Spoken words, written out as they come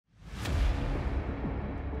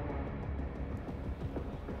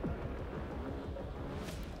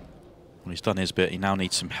He's done his bit. He now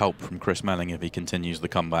needs some help from Chris Melling if he continues the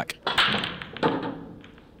comeback.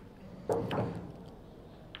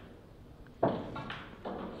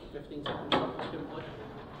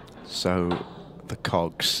 So the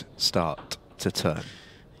cogs start to turn.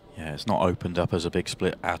 Yeah, it's not opened up as a big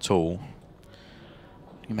split at all.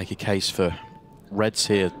 You can make a case for reds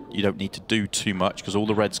here. You don't need to do too much because all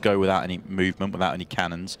the reds go without any movement, without any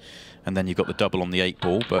cannons. And then you've got the double on the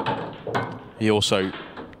 8-ball, but he also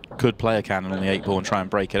could play a cannon on the 8-ball and try and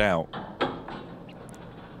break it out.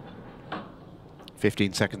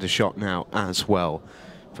 15 seconds a shot now as well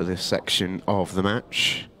for this section of the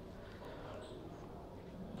match,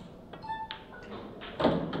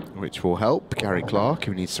 which will help Gary Clarke,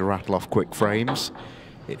 who needs to rattle off quick frames.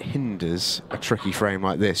 It hinders a tricky frame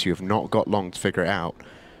like this. You have not got long to figure it out.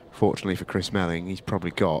 Fortunately for Chris Melling, he's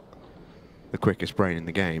probably got the quickest brain in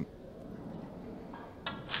the game.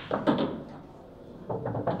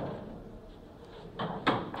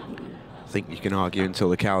 I think you can argue until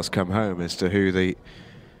the cows come home as to who the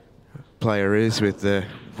player is with the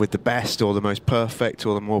best or the most perfect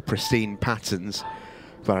or the more pristine patterns,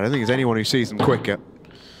 but I don't think there's anyone who sees them quicker.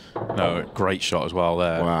 No, great shot as well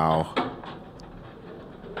there. Wow.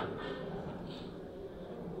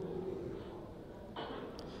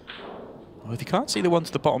 Well, if you can't see the one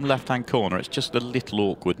to the bottom left-hand corner, it's just a little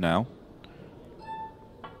awkward now.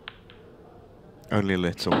 Only a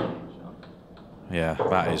little. Yeah,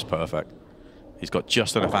 that is perfect. He's got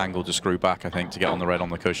just enough angle to screw back, I think, to get on the red on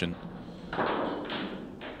the cushion.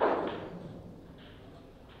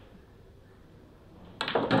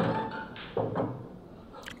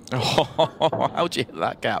 Oh, how'd you hit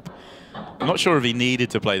that gap? I'm not sure if he needed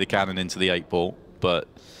to play the cannon into the 8-ball, but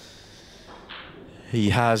he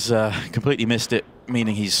has completely missed it,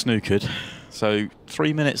 meaning he's snookered. So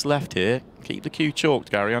 3 minutes left here. Keep the cue chalked,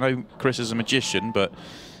 Gary. I know Chris is a magician, but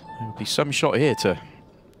there will be some shot here to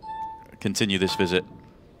continue this visit.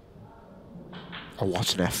 Oh,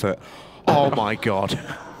 what an effort. Oh, my God.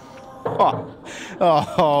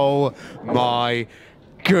 Oh, my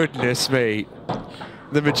goodness me.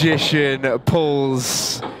 The magician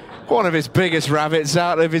pulls one of his biggest rabbits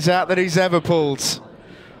out of his hat that he's ever pulled.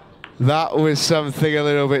 That was something a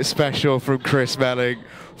little bit special from Chris Melling.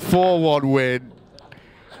 4-1 win.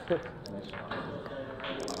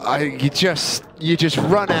 You just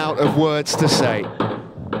run out of words to say.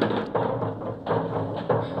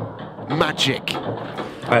 Magic.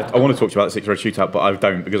 I want to talk to you about the 6-red shootout, but I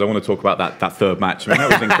don't, because I want to talk about that third match. I mean,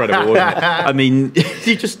 that was incredible, wasn't it? I mean,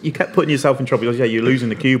 you kept putting yourself in trouble because, yeah, you're losing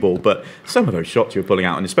the cue ball, but some of those shots you were pulling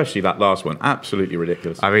out, and especially that last one, absolutely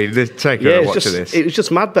ridiculous. I mean, take a watch of this. It was just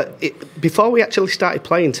mad, but before we actually started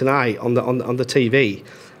playing tonight on the TV,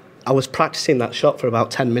 I was practicing that shot for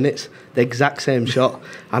about 10 minutes, the exact same shot,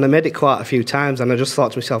 and I made it quite a few times, and I just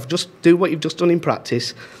thought to myself, just do what you've just done in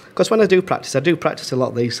practice. Because when I do practice a lot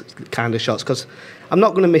of these kind of shots, because I'm not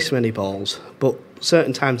going to miss many balls, but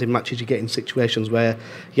certain times in matches you get in situations where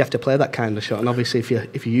you have to play that kind of shot, and obviously if you're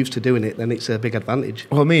used to doing it, then it's a big advantage.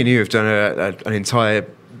 Well, me and you have done an entire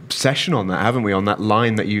session on that, haven't we, on that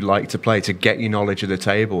line that you like to play to get your knowledge of the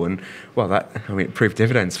table, and well, it proved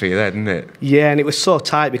dividends for you there, didn't it? Yeah, and it was so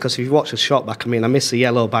tight because if you watch the shot back, I mean, I missed the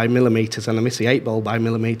yellow by millimetres and I missed the 8-ball by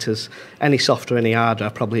millimetres. Any softer, any harder, I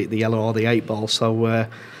probably hit the yellow or the 8-ball, so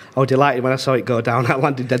I was delighted when I saw it go down. I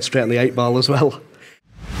landed dead straight on the 8-ball as well.